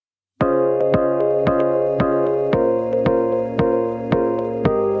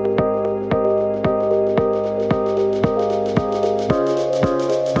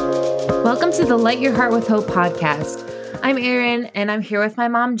to the Light Your Heart with Hope podcast. I'm Erin, and I'm here with my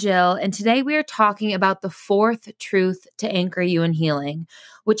mom, Jill, and today we are talking about the fourth truth to anchor you in healing,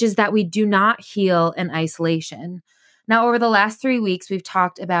 which is that we do not heal in isolation. Now, over the last 3 weeks, we've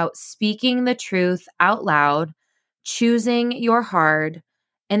talked about speaking the truth out loud, choosing your heart,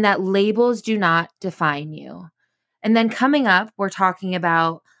 and that labels do not define you. And then coming up, we're talking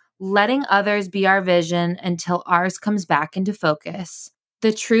about letting others be our vision until ours comes back into focus.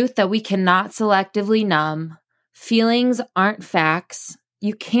 The truth that we cannot selectively numb. Feelings aren't facts.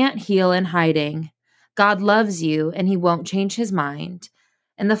 You can't heal in hiding. God loves you and he won't change his mind.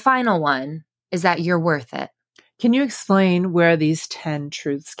 And the final one is that you're worth it. Can you explain where these 10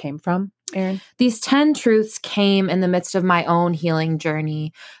 truths came from, Erin? These 10 truths came in the midst of my own healing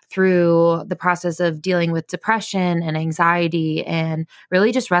journey through the process of dealing with depression and anxiety and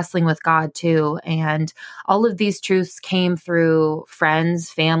really just wrestling with God too. And all of these truths came through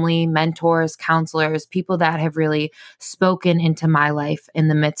friends, family, mentors, counselors, people that have really spoken into my life in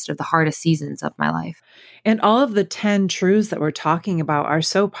the midst of the hardest seasons of my life. And all of the 10 truths that we're talking about are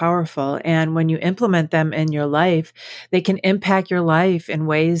so powerful. And when you implement them in your life, they can impact your life in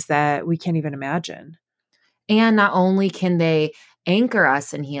ways that we can't even imagine. And not only can they anchor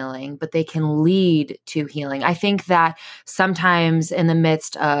us in healing, but they can lead to healing. I think that sometimes in the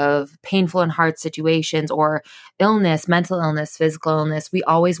midst of painful and hard situations or illness, mental illness, physical illness, we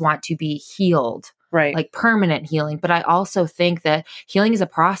always want to be healed. Right. Like permanent healing. But I also think that healing is a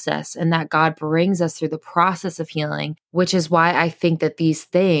process and that God brings us through the process of healing, which is why I think that these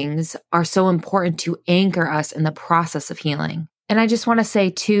things are so important to anchor us in the process of healing. And I just want to say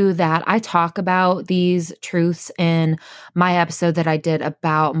too that I talk about these truths in my episode that I did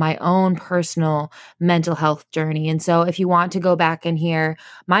about my own personal mental health journey. And so if you want to go back and hear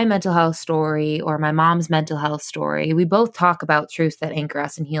my mental health story or my mom's mental health story, we both talk about truths that anchor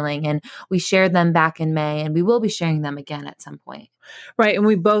us in healing. And we shared them back in May, and we will be sharing them again at some point. Right. And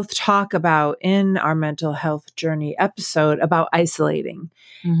we both talk about in our mental health journey episode about isolating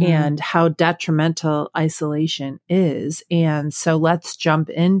and how detrimental isolation is. And so let's jump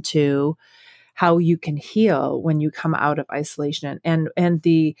into how you can heal when you come out of isolation and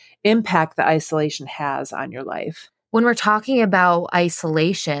the impact that isolation has on your life. When we're talking about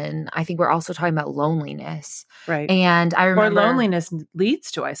isolation, I think we're also talking about loneliness. Right. And I remember— Or loneliness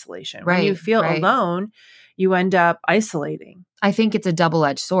leads to isolation. Right, when you feel alone, you end up isolating. I think it's a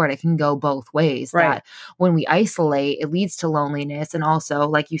double-edged sword. It can go both ways. Right. That when we isolate, it leads to loneliness. And also,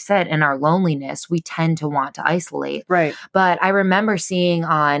 like you said, in our loneliness, we tend to want to isolate. Right. But I remember seeing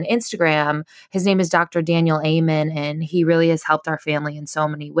on Instagram, his name is Dr. Daniel Amen, and he really has helped our family in so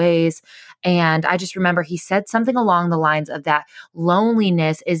many ways. And I just remember he said something along the lines of that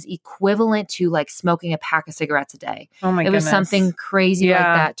loneliness is equivalent to like smoking a pack of cigarettes a day. Oh my goodness. It was something crazy like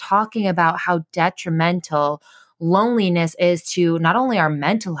that, talking about how detrimental loneliness is to not only our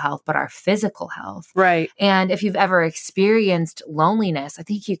mental health, but our physical health. Right. And if you've ever experienced loneliness, I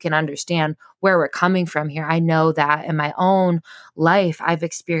think you can understand where we're coming from here. I know that in my own life, I've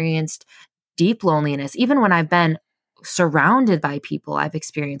experienced deep loneliness. Even when I've been surrounded by people, I've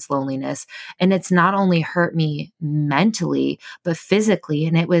experienced loneliness. And it's not only hurt me mentally, but physically.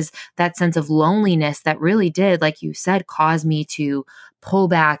 And it was that sense of loneliness that really did, like you said, cause me to pull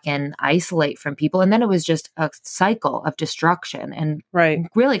back and isolate from people. And then it was just a cycle of destruction and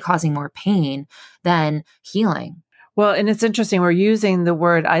really causing more pain than healing. Well, and it's interesting. We're using the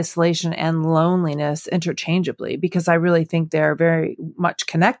word isolation and loneliness interchangeably because I really think they're very much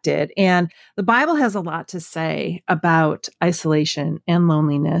connected. And the Bible has a lot to say about isolation and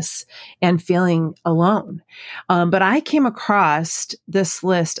loneliness and feeling alone. But I came across this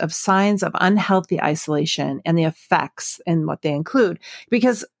list of signs of unhealthy isolation and the effects and what they include,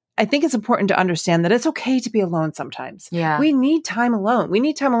 because I think it's important to understand that it's okay to be alone sometimes. Yeah. We need time alone. We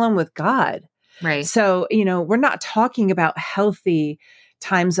need time alone with God. Right. So, we're not talking about healthy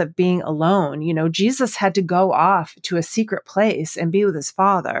times of being alone. Jesus had to go off to a secret place and be with his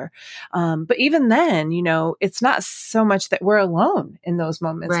Father. But even then, it's not so much that we're alone in those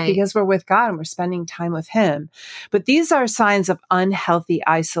moments because we're with God and we're spending time with him. But these are signs of unhealthy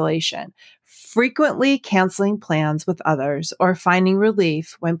isolation. Frequently canceling plans with others or finding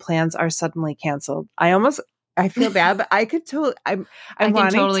relief when plans are suddenly canceled. I feel bad, but I could totally, I'm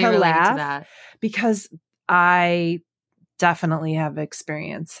wanting totally to relate laugh to that because I definitely have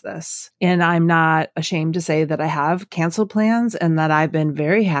experienced this. And I'm not ashamed to say that I have canceled plans and that I've been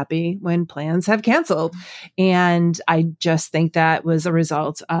very happy when plans have canceled. And I just think that was a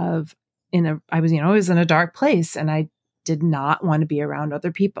result of I was in a dark place and I did not want to be around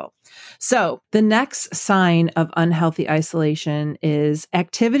other people. So the next sign of unhealthy isolation is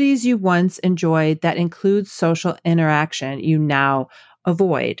activities you once enjoyed that include social interaction you now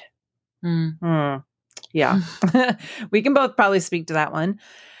avoid. Yeah. We can both probably speak to that one.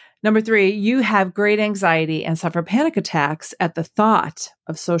 Number 3, you have great anxiety and suffer panic attacks at the thought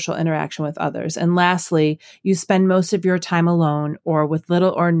of social interaction with others. And lastly, you spend most of your time alone or with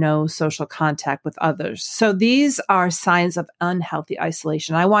little or no social contact with others. So these are signs of unhealthy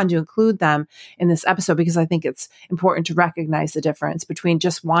isolation. I wanted to include them in this episode because I think it's important to recognize the difference between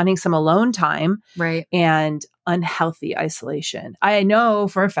just wanting some alone time and unhealthy isolation. I know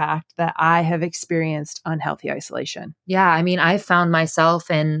for a fact that I have experienced unhealthy isolation. Yeah. I mean, I found myself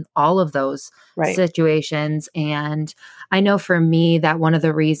in all of those situations. And I know for me that one of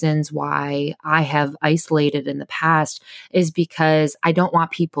the reasons why I have isolated in the past is because I don't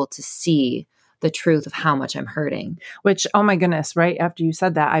want people to see the truth of how much I'm hurting. Which, oh my goodness, right after you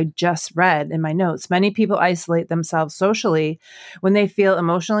said that, I just read in my notes, many people isolate themselves socially when they feel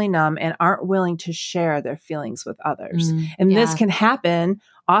emotionally numb and aren't willing to share their feelings with others. And this can happen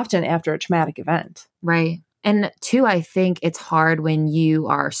often after a traumatic event. Right. And 2, I think it's hard when you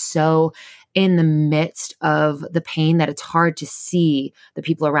are so in the midst of the pain that it's hard to see the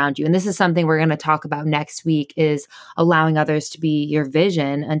people around you. And this is something we're going to talk about next week, is allowing others to be your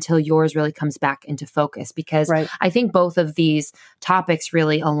vision until yours really comes back into focus. Because I think both of these topics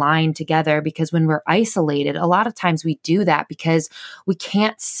really align together, because when we're isolated, a lot of times we do that because we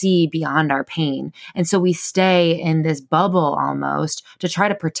can't see beyond our pain. And so we stay in this bubble almost to try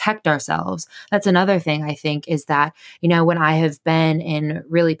to protect ourselves. That's another thing I think, is that, you know, when I have been in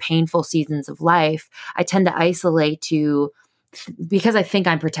really painful seasons of life, I tend to isolate because I think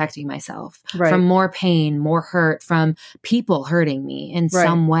I'm protecting myself from more pain, more hurt, from people hurting me in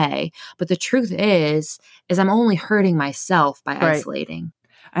some way. But the truth is I'm only hurting myself by isolating.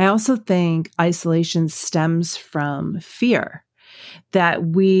 I also think isolation stems from fear, that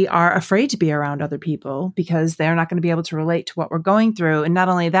we are afraid to be around other people because they're not going to be able to relate to what we're going through. And not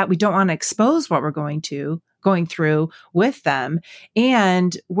only that, we don't want to expose what we're going through with them.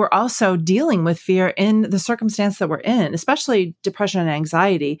 And we're also dealing with fear in the circumstance that we're in, especially depression and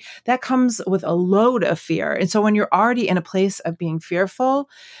anxiety. That comes with a load of fear. And so when you're already in a place of being fearful,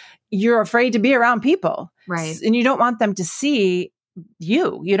 you're afraid to be around people. And you don't want them to see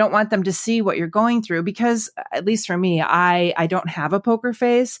you don't want them to see what you're going through, because at least for me, I don't have a poker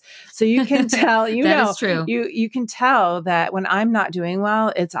face. So you can tell, that is true. You can tell that when I'm not doing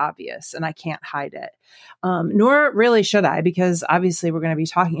well, it's obvious and I can't hide it. Nor really should I, because obviously we're going to be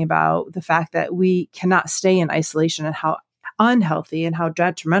talking about the fact that we cannot stay in isolation and how unhealthy and how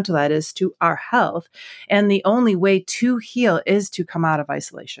detrimental that is to our health. And the only way to heal is to come out of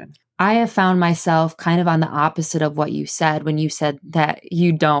isolation. I have found myself kind of on the opposite of what you said when you said that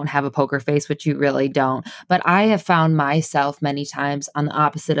you don't have a poker face, which you really don't. But I have found myself many times on the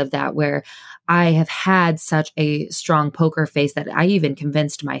opposite of that, where I have had such a strong poker face that I even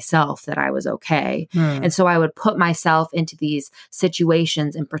convinced myself that I was okay. And so I would put myself into these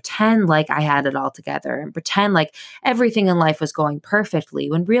situations and pretend like I had it all together and pretend like everything in life was going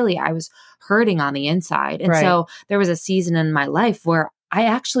perfectly, when really I was hurting on the inside. And so there was a season in my life where I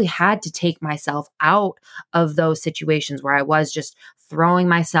actually had to take myself out of those situations where I was just throwing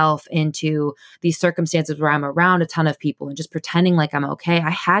myself into these circumstances where I'm around a ton of people and just pretending like I'm okay.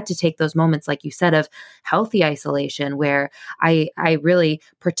 I had to take those moments, like you said, of healthy isolation, where I really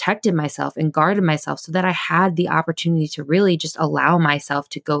protected myself and guarded myself so that I had the opportunity to really just allow myself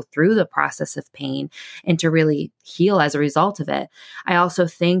to go through the process of pain and to really heal as a result of it. I also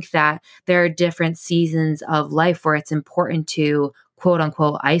think that there are different seasons of life where it's important to quote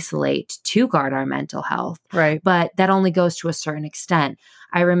unquote isolate to guard our mental health. But that only goes to a certain extent.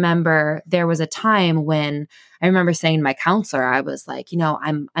 I remember there was a time when I remember saying to my counselor, I was like, you know,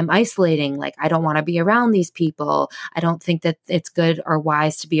 I'm isolating. Like, I don't want to be around these people. I don't think that it's good or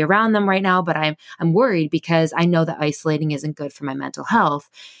wise to be around them right now, but I'm worried because I know that isolating isn't good for my mental health.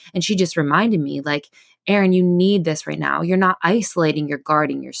 And she just reminded me, like, Erin, you need this right now. You're not isolating, you're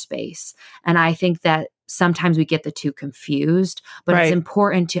guarding your space. And I think that sometimes we get the two confused, but it's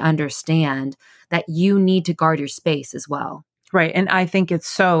important to understand that you need to guard your space as well. Right. And I think it's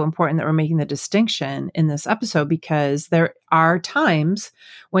so important that we're making the distinction in this episode, because there are times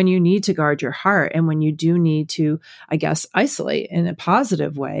when you need to guard your heart and when you do need to, I guess, isolate in a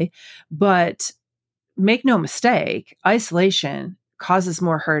positive way. But make no mistake, isolation causes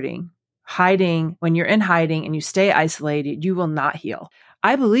more hurting. Hiding, when you're in hiding and you stay isolated, you will not heal.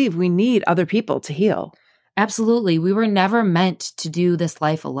 I believe we need other people to heal. Absolutely. We were never meant to do this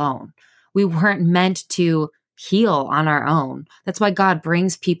life alone. We weren't meant to heal on our own. That's why God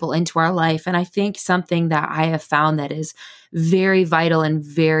brings people into our life. And I think something that I have found that is very vital and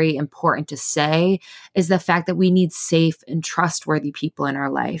very important to say is the fact that we need safe and trustworthy people in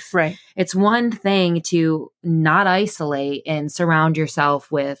our life. Right. It's one thing to not isolate and surround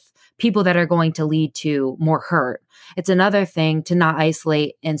yourself with people that are going to lead to more hurt. It's another thing to not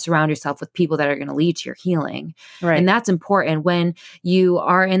isolate and surround yourself with people that are going to lead to your healing. Right. And that's important when you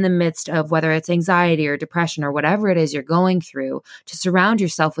are in the midst of whether it's anxiety or depression or whatever it is you're going through, to surround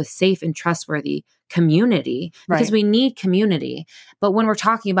yourself with safe and trustworthy community, because Right. we need community. But when we're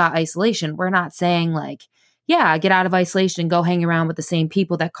talking about isolation, we're not saying like, yeah, get out of isolation and go hang around with the same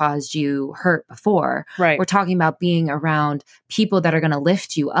people that caused you hurt before. Right. We're talking about being around people that are going to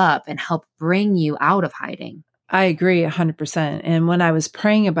lift you up and help bring you out of hiding. I agree 100%. And when I was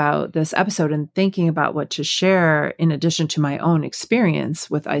praying about this episode and thinking about what to share in addition to my own experience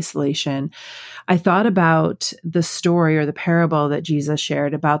with isolation, I thought about the story or the parable that Jesus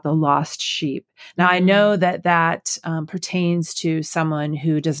shared about the lost sheep. Now, I know that pertains to someone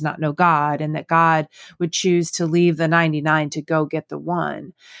who does not know God, and that God would choose to leave the 99 to go get the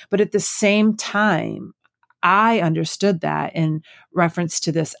one. But at the same time, I understood that in reference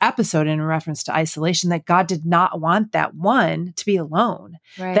to this episode, in reference to isolation, that God did not want that one to be alone.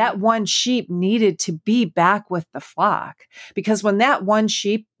 Right. That one sheep needed to be back with the flock, because when that one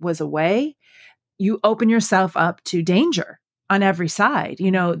sheep was away, you open yourself up to danger on every side.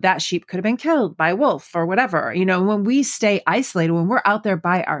 You know, that sheep could have been killed by a wolf or whatever. You know, when we stay isolated, when we're out there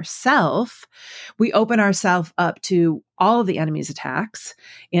by ourselves, we open ourselves up to all of the enemy's attacks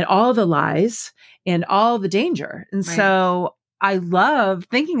and all the lies and all the danger. And Right. so I love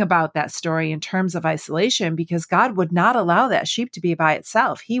thinking about that story in terms of isolation, because God would not allow that sheep to be by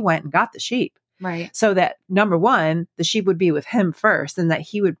itself. He went and got the sheep. Right. So that, number one, the sheep would be with him first, and that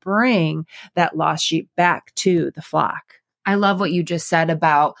he would bring that lost sheep back to the flock. I love what you just said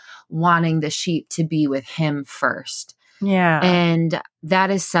about wanting the sheep to be with him first. Yeah. And that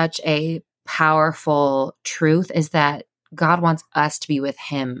is such a powerful truth, is that God wants us to be with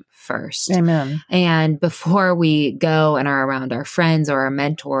him first. Amen. And before we go and are around our friends or our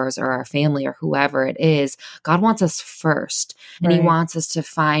mentors or our family or whoever it is, God wants us first. And he Right. wants us to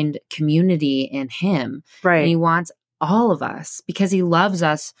find community in him. And he Right. wants all of us because he loves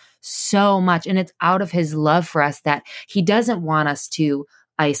us so much. And it's out of his love for us that he doesn't want us to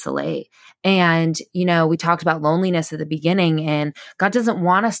isolate. And, you know, we talked about loneliness at the beginning, and God doesn't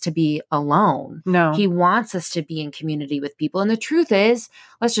want us to be alone. No. He wants us to be in community with people. And the truth is,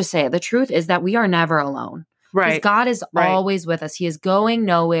 let's just say it, the truth is that we are never alone. Because Right. God is Right. always with us. He is going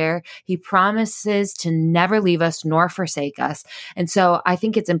nowhere. He promises to never leave us nor forsake us. And so I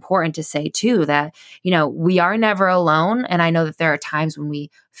think it's important to say too that, you know, we are never alone. And I know that there are times when we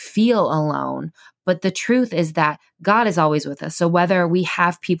feel alone, but the truth is that God is always with us. So whether we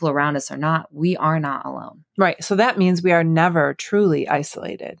have people around us or not, we are not alone. Right. So that means we are never truly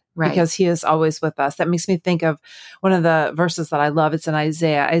isolated, Right. because he is always with us. That makes me think of one of the verses that I love. It's in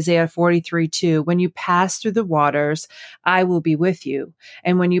Isaiah 43:2. When you pass through the waters, I will be with you.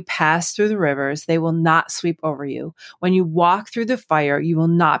 And when you pass through the rivers, they will not sweep over you. When you walk through the fire, you will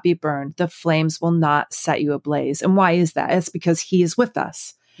not be burned. The flames will not set you ablaze. And why is that? It's because he is with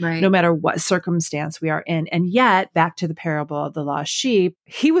us. Right. No matter what circumstance we are in. And yet, back to the parable of the lost sheep,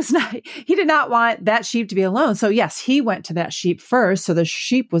 he did not want that sheep to be alone. So yes, he went to that sheep first. So the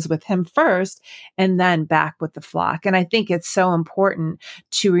sheep was with him first, and then back with the flock. And I think it's so important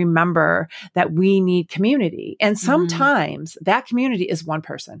to remember that we need community. And sometimes that community is one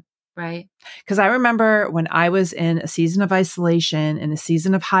person. Right. Because I remember when I was in a season of isolation and a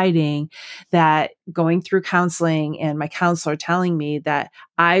season of hiding, that going through counseling and my counselor telling me that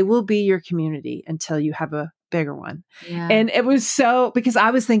I will be your community until you have a bigger one. Yeah. And it was so, because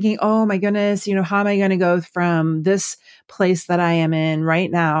I was thinking, oh my goodness, you know, how am I going to go from this place that I am in right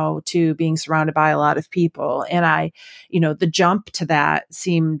now to being surrounded by a lot of people? And the jump to that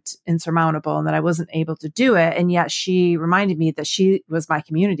seemed insurmountable and that I wasn't able to do it. And yet she reminded me that she was my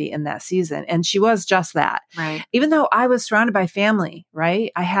community in that season. And she was just that. Right. Even though I was surrounded by family,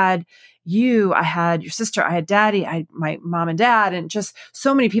 right? I had you, I had your sister, I had daddy, I had my mom and dad, and just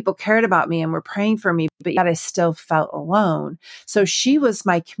so many people cared about me and were praying for me, but yet I still felt alone. So she was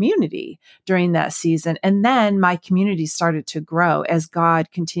my community during that season. And then my community started to grow as God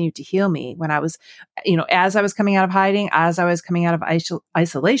continued to heal me when I was, as I was coming out of hiding, as I was coming out of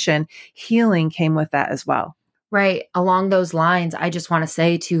isolation, healing came with that as well. Right. Along those lines, I just want to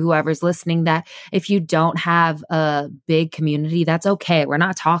say to whoever's listening that if you don't have a big community, that's okay. We're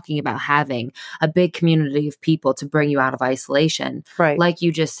not talking about having a big community of people to bring you out of isolation. Right. Like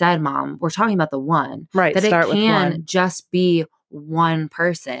you just said, Mom, we're talking about the one. Right. That Start it with can one. just be one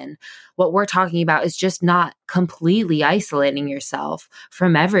person. What we're talking about is just not completely isolating yourself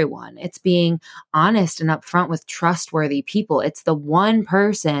from everyone. It's being honest and upfront with trustworthy people. It's the one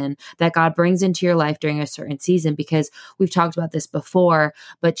person that God brings into your life during a certain season, because we've talked about this before,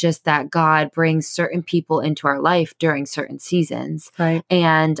 but just that God brings certain people into our life during certain seasons. Right.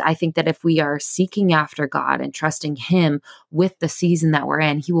 And I think that if we are seeking after God and trusting Him with the season that we're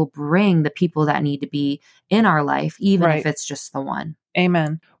in, He will bring the people that need to be in our life, even if it's just the one.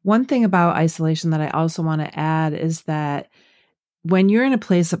 Amen. One thing about isolation that I also want to add is that when you're in a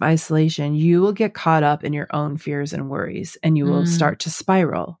place of isolation, you will get caught up in your own fears and worries, and you will start to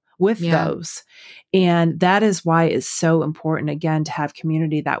spiral with those. And that is why it's so important, again, to have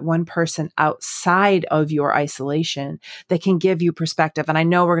community, that one person outside of your isolation that can give you perspective. And I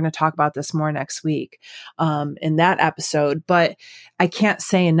know we're going to talk about this more next week in that episode, but I can't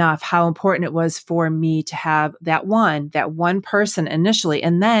say enough how important it was for me to have that one person initially.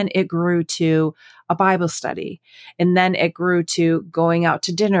 And then it grew to a Bible study. And then it grew to going out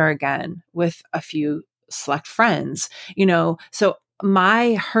to dinner again with a few select friends, so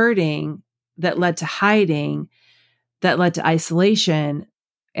my hurting that led to hiding, that led to isolation.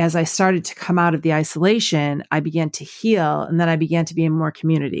 As I started to come out of the isolation, I began to heal, and then I began to be in more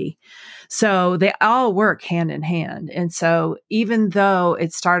community. So they all work hand in hand. And so even though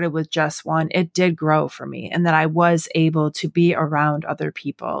it started with just one, it did grow for me, and that I was able to be around other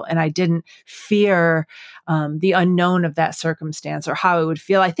people, and I didn't fear the unknown of that circumstance or how it would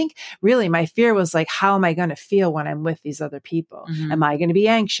feel. I think really my fear was like, how am I going to feel when I'm with these other people? Am I going to be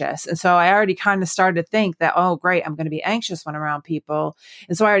anxious? And so I already kind of started to think that, oh, great, I'm going to be anxious when around people.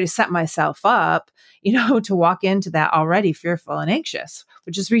 And so I already set myself up, to walk into that already fearful and anxious,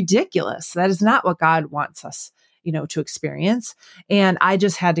 which is ridiculous. That is not what God wants us, to experience. And I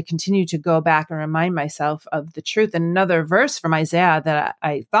just had to continue to go back and remind myself of the truth. And another verse from Isaiah that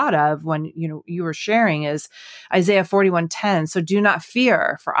I thought of when, you were sharing is Isaiah 41:10. So do not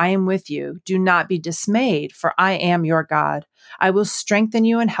fear, for I am with you. Do not be dismayed, for I am your God. I will strengthen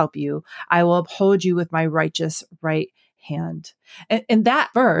you and help you. I will uphold you with my righteous right hand. And that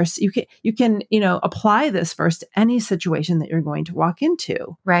verse, you can, apply this verse to any situation that you're going to walk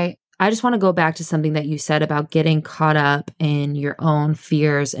into. Right. I just want to go back to something that you said about getting caught up in your own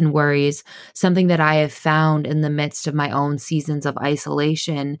fears and worries. Something that I have found in the midst of my own seasons of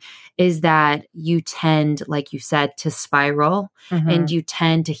isolation is that you tend, like you said, to spiral, and you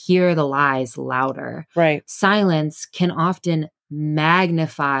tend to hear the lies louder. Right. Silence can often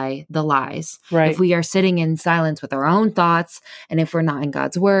magnify the lies. Right. If we are sitting in silence with our own thoughts, and if we're not in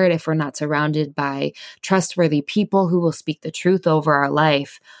God's word, if we're not surrounded by trustworthy people who will speak the truth over our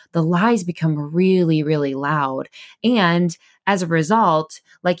life, the lies become really, really loud. And as a result,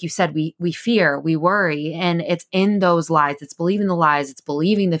 like you said, we fear, we worry, and it's in those lies. It's believing the lies, it's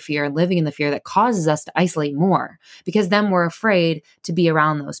believing the fear and living in the fear that causes us to isolate more, because then we're afraid to be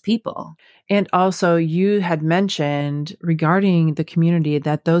around those people. And also, you had mentioned regarding the community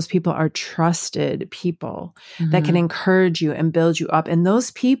that those people are trusted people that can encourage you and build you up. And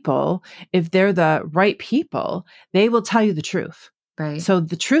those people, if they're the right people, they will tell you the truth. Right. So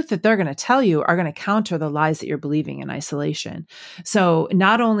the truth that they're going to tell you are going to counter the lies that you're believing in isolation. So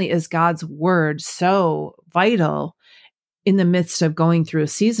not only is God's word so vital in the midst of going through a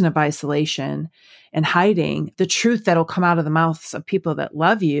season of isolation and hiding, the truth that'll come out of the mouths of people that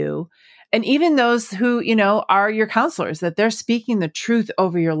love you, and even those who, are your counselors, that they're speaking the truth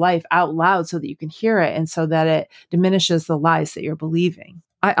over your life out loud so that you can hear it and so that it diminishes the lies that you're believing.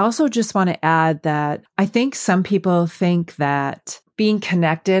 I also just want to add that I think some people think that being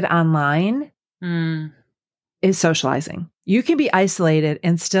connected online is socializing. You can be isolated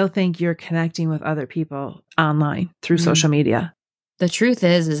and still think you're connecting with other people online through social media. The truth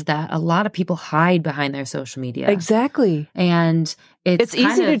is that a lot of people hide behind their social media. Exactly. And it's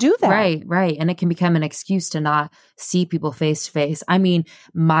easy to do that. Right. And it can become an excuse to not see people face to face. I mean,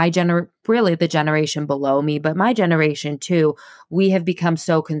 really the generation below me, but my generation too, we have become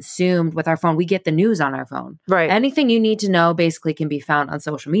so consumed with our phone. We get the news on our phone. Right. Anything you need to know basically can be found on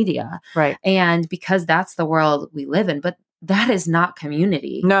social media. Right. And because that's the world we live in, but that is not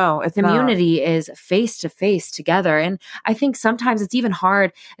community. No, it's community is face to face together. And I think sometimes it's even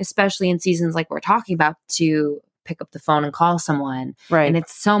hard, especially in seasons like we're talking about, to pick up the phone and call someone. Right. And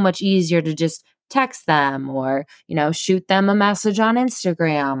it's so much easier to just text them or, shoot them a message on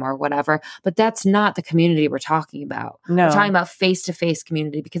Instagram or whatever. But that's not the community we're talking about. No. We're talking about face-to-face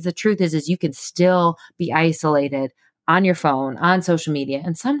community, because the truth is you can still be isolated on your phone, on social media.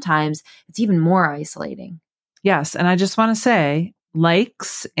 And sometimes it's even more isolating. Yes. And I just want to say,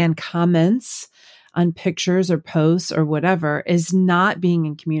 likes and comments on pictures or posts or whatever is not being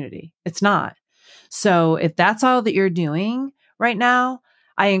in community. It's not. So if that's all that you're doing right now,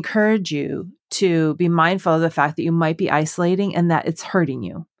 I encourage you to be mindful of the fact that you might be isolating and that it's hurting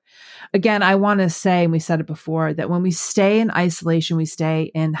you. Again, I want to say, and we said it before, that when we stay in isolation, we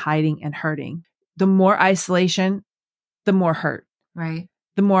stay in hiding and hurting. The more isolation, the more hurt. Right.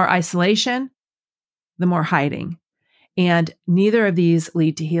 The more isolation, the more hiding. And neither of these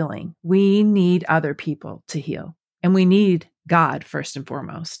lead to healing. We need other people to heal. And we need God first and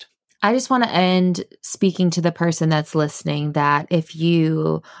foremost. I just want to end speaking to the person that's listening that if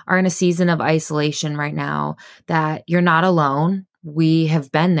you are in a season of isolation right now, that you're not alone. We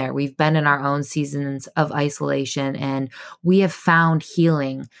have been there. We've been in our own seasons of isolation, and we have found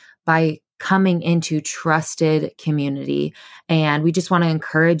healing by coming into trusted community. And we just want to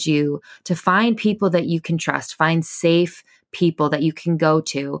encourage you to find people that you can trust, find safe people that you can go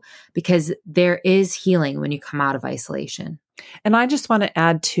to, because there is healing when you come out of isolation. And I just want to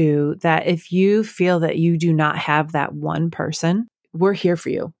add too, that if you feel that you do not have that one person, we're here for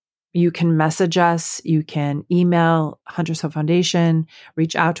you. You can message us, you can email Hunter's Hope Foundation,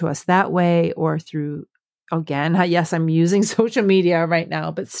 reach out to us that way, or through, again, yes, I'm using social media right now,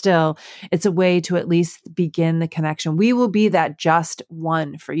 but still, it's a way to at least begin the connection. We will be that just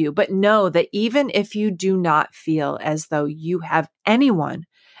one for you. But know that even if you do not feel as though you have anyone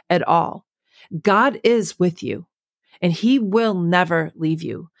at all, God is with you and He will never leave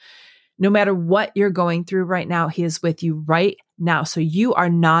you. No matter what you're going through right now, He is with you right now. So you are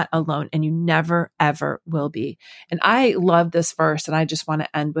not alone, and you never, ever will be. And I love this verse, and I just want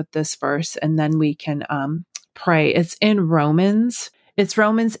to end with this verse, and then we can pray. It's in Romans. It's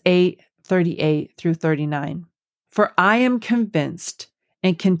Romans 8:38 through 39. For I am convinced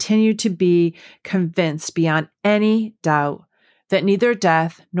and continue to be convinced beyond any doubt that neither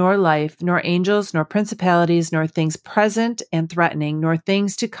death, nor life, nor angels, nor principalities, nor things present and threatening, nor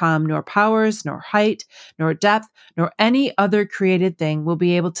things to come, nor powers, nor height, nor depth, nor any other created thing will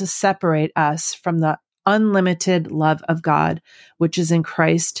be able to separate us from the unlimited love of God, which is in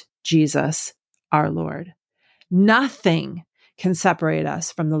Christ Jesus, our Lord. Nothing can separate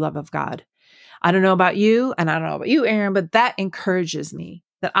us from the love of God. I don't know about you, and I don't know about you, Aaron, but that encourages me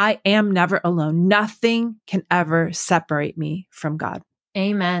that I am never alone. Nothing can ever separate me from God.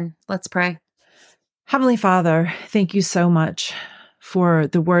 Amen. Let's pray. Heavenly Father, thank you so much for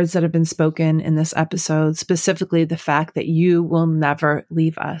the words that have been spoken in this episode, specifically the fact that you will never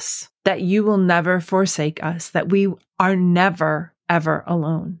leave us, that you will never forsake us, that we are never, ever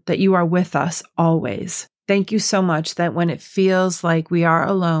alone, that you are with us always. Thank you so much that when it feels like we are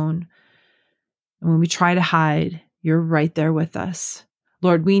alone, and when we try to hide, you're right there with us.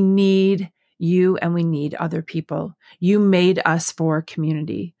 Lord, we need you and we need other people. You made us for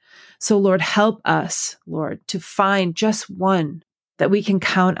community. So Lord, help us, Lord, to find just one that we can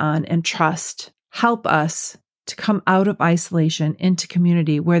count on and trust. Help us to come out of isolation into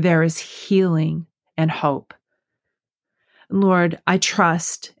community where there is healing and hope. Lord, I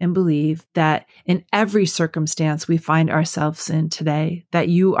trust and believe that in every circumstance we find ourselves in today, that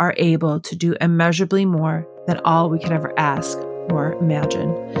you are able to do immeasurably more than all we could ever ask or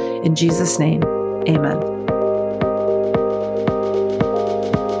imagine. In Jesus' name, amen.